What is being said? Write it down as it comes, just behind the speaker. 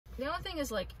The only thing is,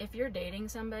 like, if you're dating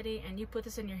somebody and you put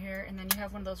this in your hair and then you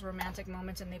have one of those romantic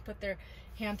moments and they put their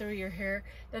hand through your hair,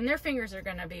 then their fingers are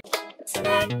gonna be...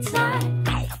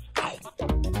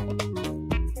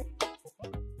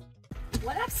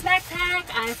 What up, Snack Pack?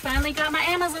 I finally got my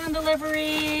Amazon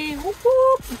delivery. Whoop,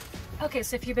 whoop. Okay,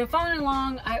 so if you've been following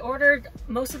along, I ordered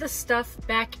most of the stuff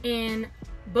back in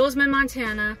Bozeman,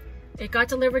 Montana. It got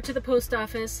delivered to the post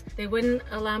office. They wouldn't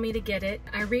allow me to get it.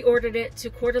 I reordered it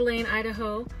to Coeur d'Alene,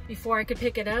 Idaho before I could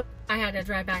pick it up. I had to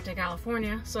drive back to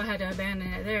California, so I had to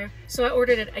abandon it there. So I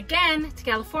ordered it again to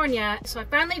California. So I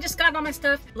finally just got all my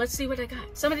stuff. Let's see what I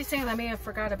got. Some of these things I may have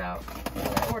forgot about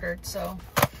what I ordered, so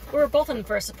we were both in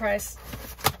for a surprise.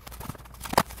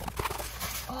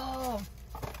 Oh.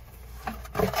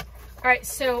 All right,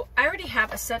 so I already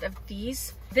have a set of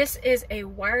these. This is a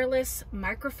wireless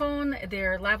microphone.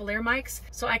 They're lavalier mics,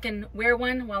 so I can wear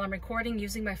one while I'm recording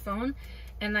using my phone,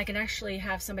 and I can actually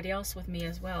have somebody else with me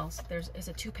as well. So there's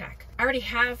a 2-pack. I already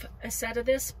have a set of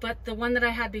this, but the one that I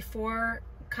had before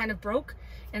kind of broke,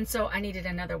 and so I needed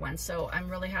another one. So I'm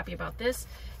really happy about this.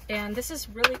 And this is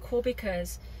really cool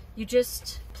because you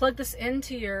just plug this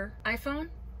into your iPhone,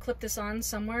 clip this on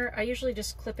somewhere. I usually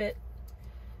just clip it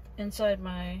inside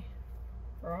my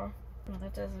bra. Well,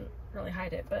 that doesn't really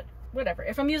hide it, but whatever.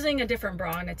 If I'm using a different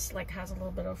bra and it's like has a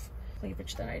little bit of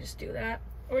cleavage, then I just do that.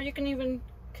 Or you can even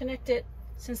connect it,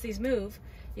 since these move,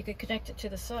 you could connect it to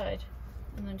the side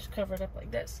and then just cover it up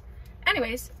like this.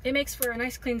 Anyways, it makes for a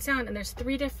nice clean sound, and there's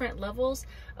 3 different levels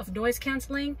of noise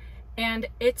canceling, and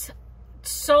it's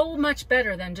so much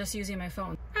better than just using my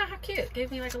phone. Ah, how cute.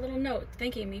 Gave me like a little note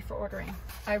thanking me for ordering.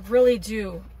 I really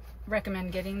do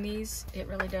recommend getting these. It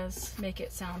really does make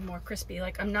it sound more crispy.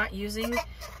 Like, I'm not using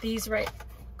these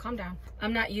calm down.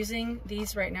 I'm not using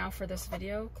these right now for this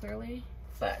video, clearly,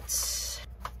 but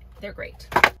they're great.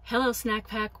 Hello, Snack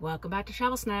Pack. Welcome back to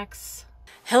Travel Snacks.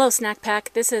 Hello, Snack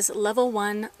Pack. This is level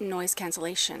 1 noise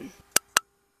cancellation.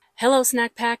 Hello,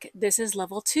 Snack Pack. This is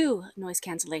level 2 noise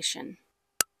cancellation.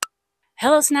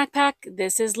 Hello, Snack Pack.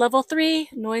 This is level 3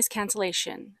 noise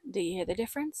cancellation. Do you hear the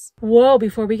difference? Whoa,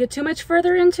 before we get too much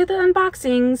further into the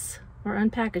unboxings or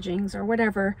unpackagings or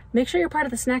whatever, make sure you're part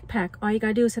of the Snack Pack. All you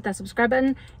gotta do is hit that subscribe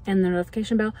button and the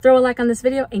notification bell. Throw a like on this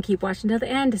video and keep watching till the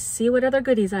end to see what other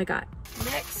goodies I got.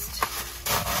 Next.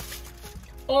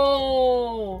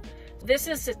 Oh, this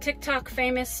is a TikTok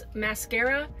famous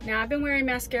mascara. Now, I've been wearing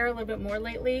mascara a little bit more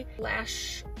lately.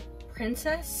 Lash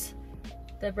Princess.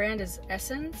 The brand is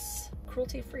Essence.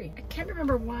 Cruelty-free. I can't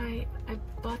remember why I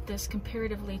bought this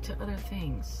comparatively to other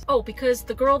things. Oh, because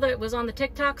the girl that was on the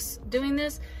TikToks doing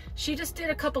this, she just did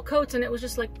a couple coats and it was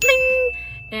just like bling!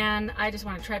 And I just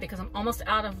want to try it because I'm almost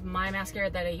out of my mascara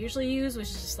that I usually use, which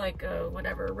is just like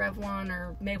whatever, Revlon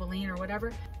or Maybelline or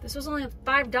whatever. This was only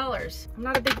 $5. I'm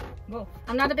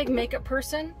not a big makeup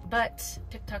person, but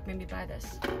TikTok made me buy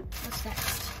this. What's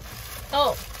next?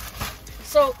 Oh,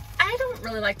 so I don't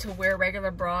really like to wear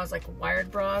regular bras, like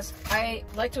wired bras. I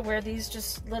like to wear these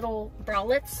just little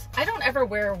bralettes. I don't ever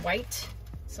wear white,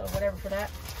 so whatever for that.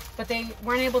 But they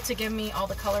weren't able to give me all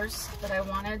the colors that I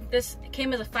wanted. This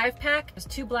came as a 5-pack. There's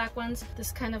 2 black ones.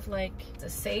 This kind of like a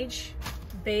sage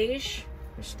beige,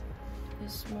 which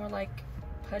is more like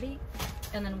putty,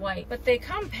 and then white. But they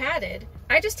come padded.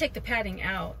 I just take the padding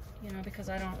out, you know, because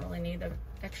I don't really need the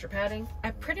extra padding.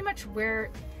 I pretty much wear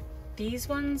these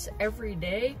ones every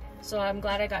day, so I'm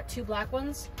glad I got 2 black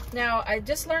ones. Now, I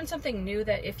just learned something new,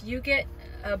 that if you get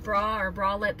a bra or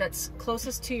bralette that's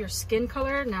closest to your skin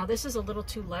color, now this is a little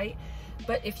too light,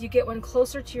 but if you get one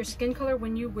closer to your skin color,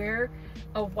 when you wear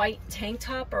a white tank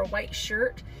top or a white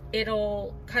shirt,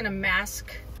 it'll kind of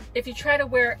mask. If you try to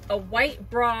wear a white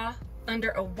bra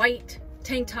under a white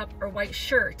tank top or white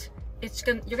shirt,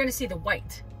 you're gonna see the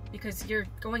white, because you're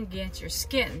going against your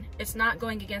skin. It's not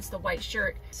going against the white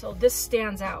shirt. So this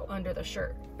stands out under the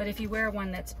shirt. But if you wear one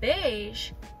that's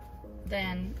beige,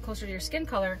 then closer to your skin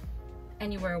color,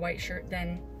 and you wear a white shirt,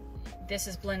 then this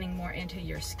is blending more into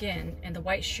your skin, and the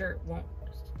white shirt won't,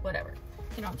 whatever.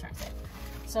 You know what I'm trying to say.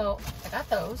 So I got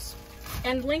those.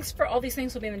 And links for all these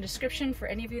things will be in the description for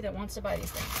any of you that wants to buy these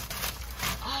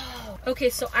things. Oh, okay,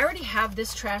 so I already have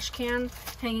this trash can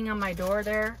hanging on my door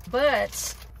there,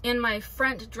 but in my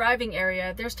front driving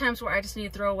area, there's times where I just need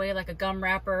to throw away like a gum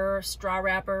wrapper, straw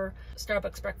wrapper,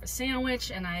 Starbucks breakfast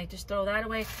sandwich, and I just throw that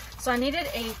away. So I needed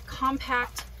a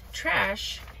compact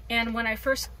trash, and when I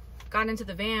first got into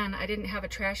the van, I didn't have a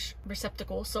trash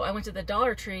receptacle, so I went to the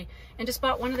Dollar Tree and just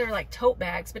bought one of their like tote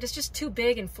bags, but it's just too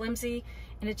big and flimsy,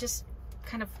 and it just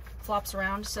kind of flops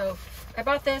around. So I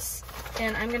bought this,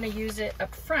 and I'm gonna use it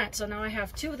up front. So now I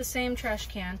have 2 of the same trash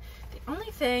can. The only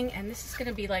thing, and this is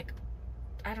gonna be like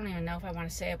I don't even know if I want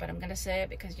to say it, but I'm going to say it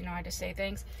because, you know, I just say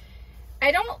things.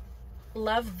 I don't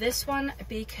love this one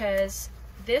because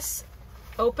this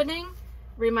opening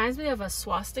reminds me of a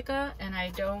swastika, and I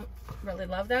don't really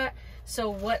love that. So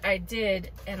what I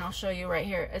did, and I'll show you right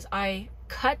here, is I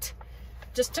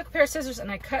just took a pair of scissors and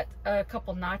I cut a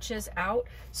couple notches out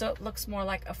so it looks more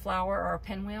like a flower or a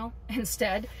pinwheel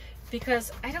instead,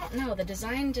 because I don't know, the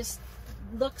design just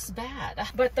looks bad.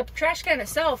 But the trash can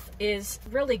itself is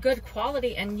really good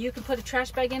quality, and you can put a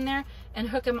trash bag in there and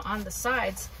hook them on the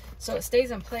sides so it stays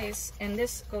in place, and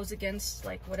this goes against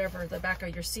like whatever, the back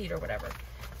of your seat or whatever.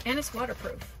 And it's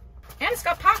waterproof. And it's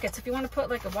got pockets if you want to put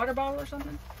like a water bottle or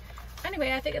something.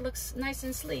 Anyway, I think it looks nice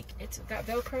and sleek. It's got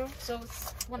Velcro, so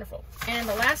it's wonderful. And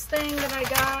the last thing that I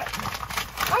got,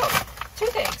 oh, 2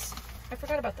 things. I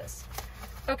forgot about this.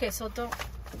 Okay, so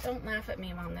don't laugh at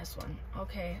me on this one.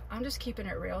 Okay, I'm just keeping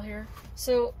it real here.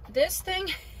 So this thing,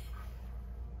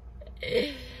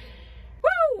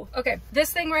 woo! Okay,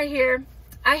 this thing right here,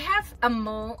 I have a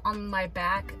mole on my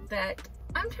back that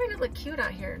I'm trying to look cute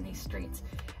out here in these streets,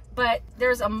 but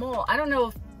there's a mole. I don't know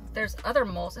if there's other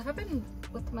moles. Have I been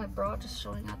with my bra just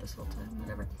showing out this whole time?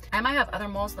 Whatever. I might have other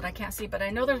moles that I can't see, but I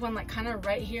know there's one like kind of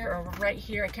right here or right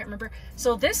here. I can't remember.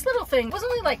 So this little thing was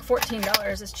only like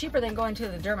 $14. It's cheaper than going to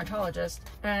the dermatologist.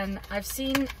 And I've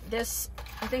seen this,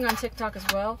 I think, on TikTok as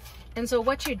well. And so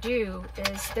what you do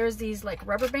is there's these like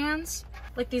rubber bands,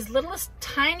 like these littlest,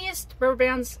 tiniest rubber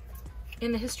bands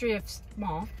in the history of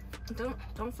small.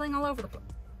 Don't fling all over the place.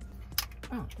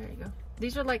 Oh, there you go.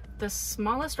 These are like the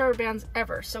smallest rubber bands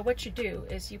ever. So what you do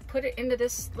is you put it into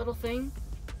this little thing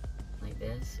like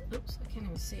this. Oops, I can't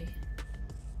even see.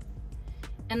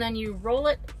 And then you roll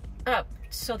it up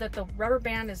so that the rubber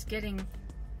band is getting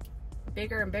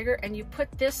bigger and bigger. And you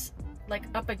put this like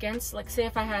up against, like say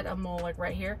if I had a mole like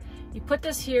right here, you put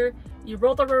this here, you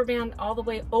roll the rubber band all the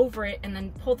way over it, and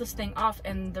then pull this thing off,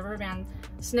 and the rubber band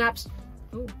snaps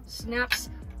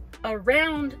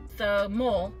around the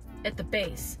mole at the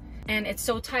base. And it's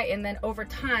so tight, and then over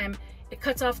time it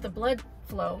cuts off the blood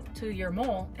flow to your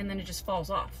mole, and then it just falls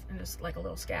off and it's like a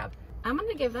little scab. I'm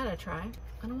gonna give that a try.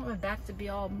 I don't want my back to be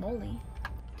all moly.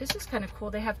 This is kind of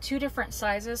cool. They have 2 different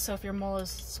sizes, so if your mole is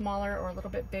smaller or a little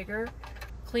bit bigger,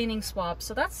 cleaning swab.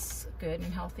 So that's good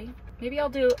and healthy. Maybe I'll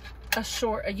do a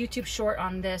YouTube short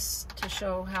on this to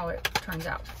show how it turns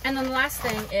out. And then the last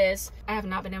thing is, I have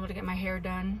not been able to get my hair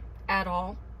done at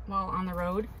all while on the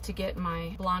road to get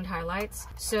my blonde highlights.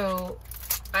 So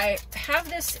I have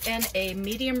this in a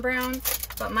medium brown,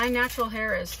 but my natural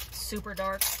hair is super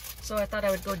dark, so I thought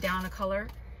I would go down a color.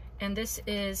 And this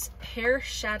is hair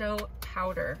shadow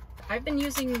powder. I've been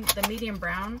using the medium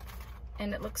brown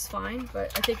and it looks fine,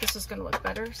 but I think this is gonna look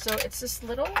better. So it's this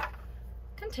little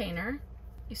container.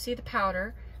 You see the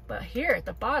powder, but here at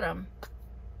the bottom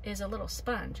is a little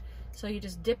sponge. So you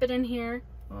just dip it in here.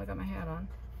 Oh, I got my hat on.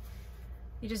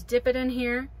 You just dip it in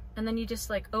here, and then you just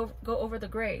like go over the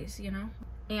grays, you know,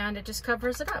 and it just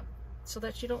covers it up so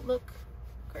that you don't look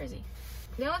crazy.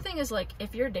 The only thing is, like,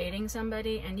 if you're dating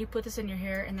somebody and you put this in your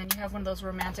hair and then you have one of those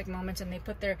romantic moments and they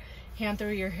put their hand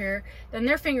through your hair, then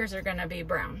their fingers are gonna be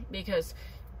brown because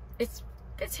it's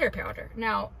hair powder.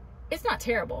 Now, it's not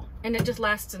terrible, and it just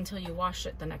lasts until you wash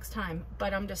it the next time,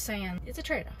 but I'm just saying it's a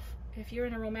trade-off. If you're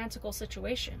in a romantical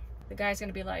situation, the guy's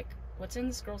gonna be like, what's in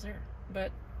this girl's hair?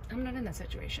 But I'm not in that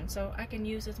situation, so I can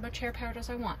use as much hair powder as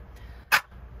I want.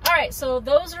 All right, so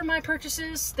those are my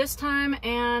purchases this time,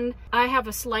 and I have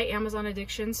a slight Amazon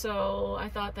addiction, so I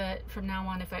thought that from now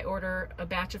on, if I order a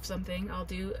batch of something, I'll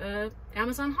do a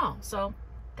Amazon haul. So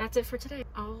that's it for today.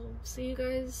 I'll see you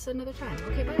guys another time.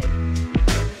 Okay, bye.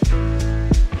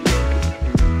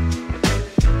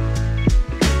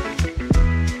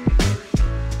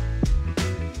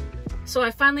 So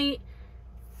I finally,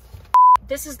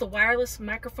 this is the wireless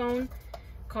microphone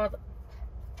called,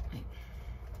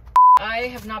 I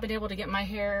have not been able to get my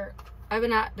hair, I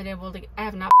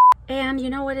have not. And you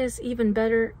know what is even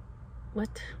better?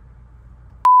 What?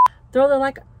 Throw the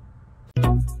like.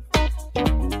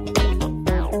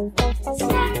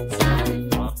 Snack time.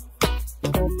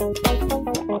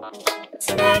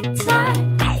 Snack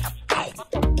time.